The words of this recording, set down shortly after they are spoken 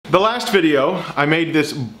The last video, I made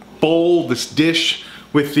this bowl, this dish,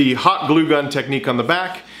 with the hot glue gun technique on the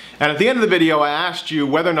back. And at the end of the video, I asked you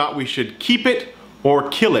whether or not we should keep it or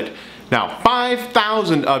kill it. Now,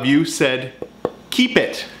 5,000 of you said keep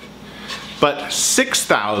it. But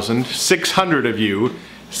 6,600 of you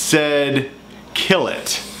said kill it.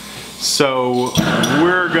 So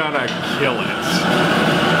we're gonna kill it.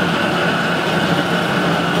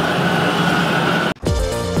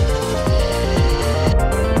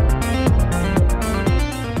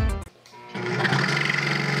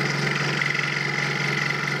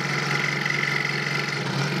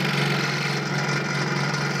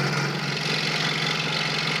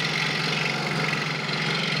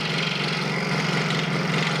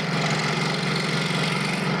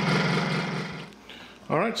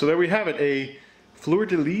 Alright, so there we have it, a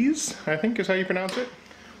fleur-de-lis, I think is how you pronounce it.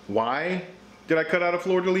 Why did I cut out a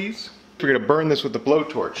fleur-de-lis? We're going to burn this with the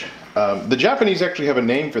blowtorch. The Japanese actually have a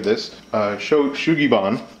name for this, Shou Sugi.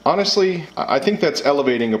 Honestly, I think that's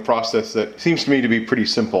elevating a process that seems to me to be pretty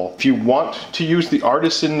simple. If you want to use the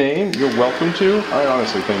artisan name, you're welcome to. I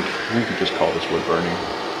honestly think we could just call this wood burning.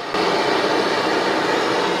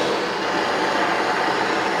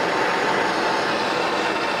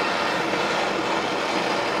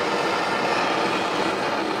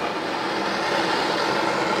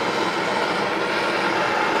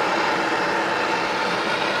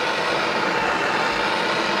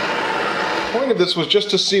 The point of this was just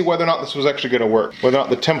to see whether or not this was actually going to work. Whether or not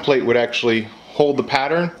the template would actually hold the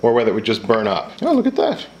pattern or whether it would just burn up. Oh, look at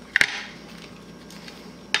that.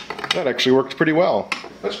 That actually worked pretty well.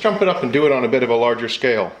 Let's jump it up and do it on a bit of a larger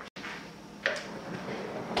scale.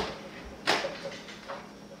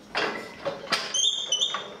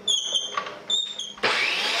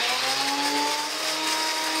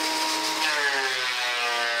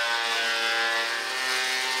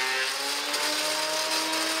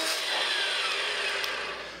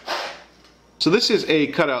 So this is a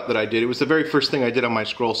cutout that I did. It was the very first thing I did on my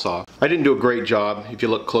scroll saw. I didn't do a great job if you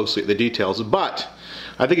look closely at the details, but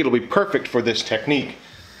I think it'll be perfect for this technique.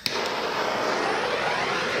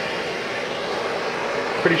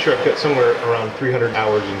 Pretty sure I've got somewhere around 300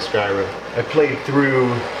 hours in Skyrim. I played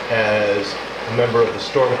through as a member of the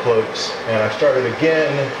Stormcloaks, and I started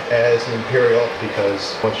again as an Imperial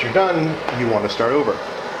because once you're done, you want to start over.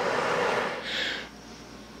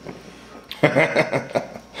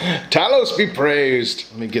 Talos be praised!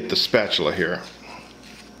 Let me get the spatula here.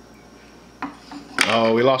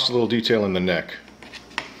 Oh, we lost a little detail in the neck.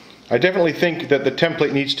 I definitely think that the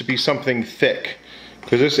template needs to be something thick,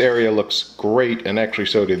 because this area looks great, and actually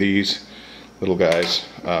so do these little guys.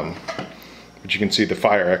 But you can see the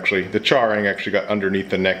fire actually, the charring actually got underneath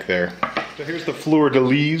the neck there. So here's the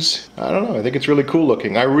fleur-de-lis. I don't know, I think it's really cool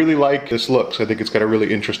looking. I really like this look, so I think it's got a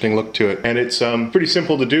really interesting look to it. And it's pretty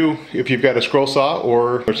simple to do if you've got a scroll saw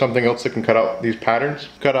or something else that can cut out these patterns.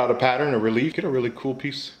 Cut out a pattern, a relief, get a really cool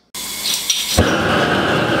piece.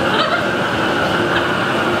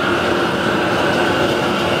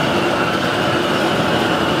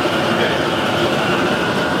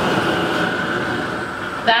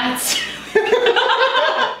 That's...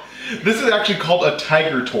 This is actually called a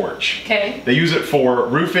tiger torch. Okay. They use it for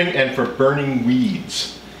roofing and for burning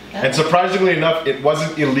weeds. And surprisingly enough, it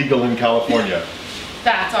wasn't illegal in California.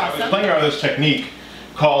 That's I was awesome. playing around with this technique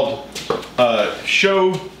called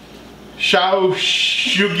Shou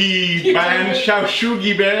Sugi Ban, Shou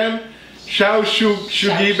Sugi Ban,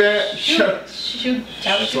 Sugi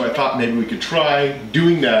Ban. So I thought maybe we could try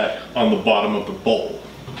doing that on the bottom of the bowl.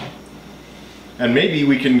 And maybe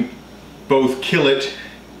we can both kill it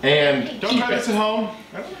and don't try this at home.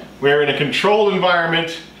 We're in a controlled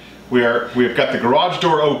environment. We've got the garage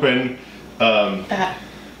door open.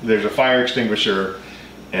 There's a fire extinguisher,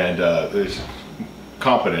 and there's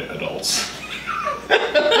competent adults.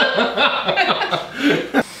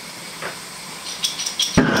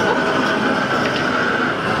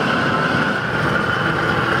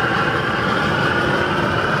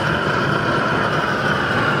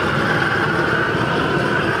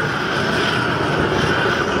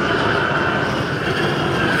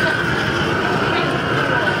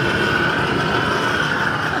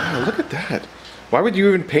 Why would you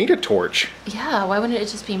even paint a torch? Yeah, why wouldn't it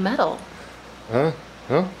just be metal? Huh?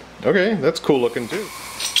 Okay, that's cool looking too. Look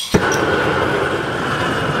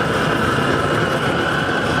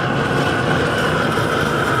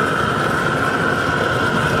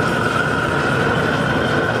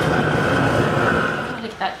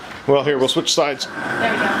at that. Well, here, we'll switch sides. There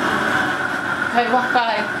we go. I walk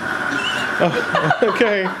by. Oh,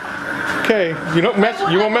 okay. Okay. You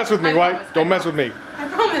won't mess with me, right? Don't mess with me. I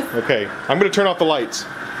promise. Okay. I'm gonna turn off the lights.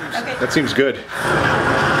 Okay. That seems good.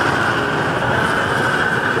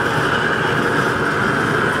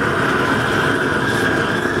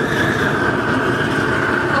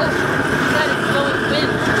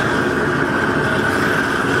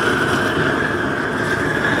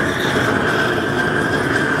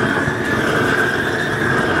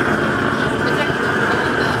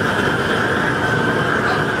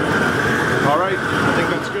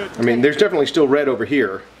 mean, there's definitely still red over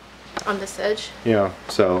here. On this edge? Yeah,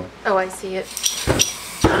 so. Oh, I see it.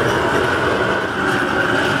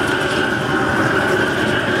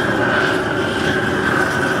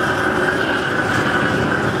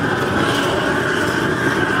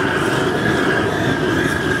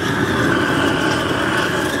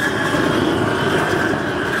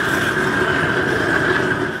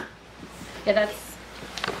 Yeah, that's...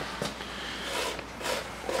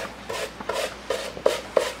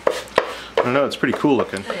 I don't know, it's pretty cool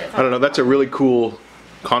looking. I don't know, that's a really cool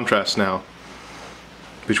contrast now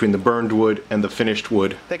between the burned wood and the finished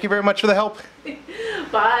wood. Thank you very much for the help.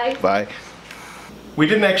 Bye. Bye. We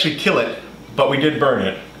didn't actually kill it, but we did burn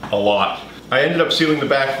it a lot. I ended up sealing the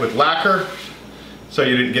back with lacquer so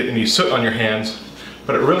you didn't get any soot on your hands,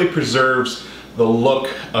 but it really preserves the look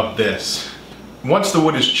of this. Once the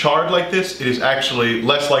wood is charred like this, it is actually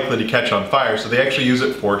less likely to catch on fire, so they actually use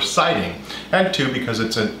it for siding. And 2, because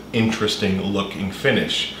it's an interesting looking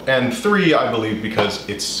finish. And 3, I believe, because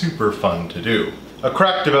it's super fun to do. A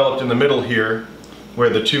crack developed in the middle here, where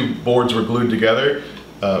the 2 boards were glued together,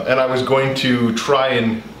 and I was going to try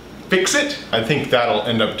and fix it. I think that'll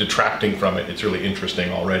end up detracting from it. It's really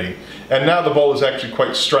interesting already. And now the bowl is actually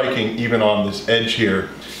quite striking, even on this edge here.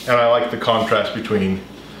 And I like the contrast between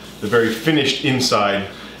the very finished inside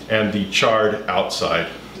and the charred outside.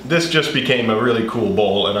 This just became a really cool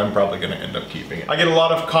bowl, and I'm probably gonna end up keeping it. I get a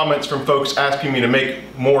lot of comments from folks asking me to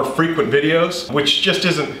make more frequent videos, which just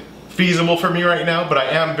isn't feasible for me right now, but I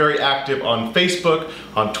am very active on Facebook,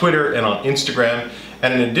 on Twitter, and on Instagram.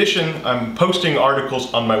 And in addition, I'm posting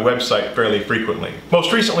articles on my website fairly frequently.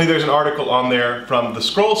 Most recently, there's an article on there from the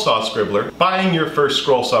Scroll Saw Scribbler, buying your first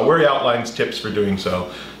scroll saw, where he outlines tips for doing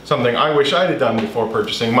so. Something I wish I'd have done before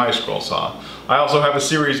purchasing my scroll saw. I also have a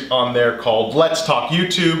series on there called Let's Talk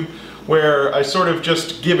YouTube, where I sort of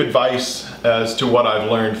just give advice as to what I've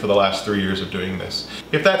learned for the last 3 years of doing this.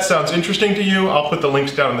 If that sounds interesting to you, I'll put the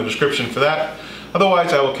links down in the description for that.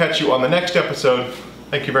 Otherwise, I will catch you on the next episode.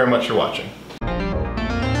 Thank you very much for watching.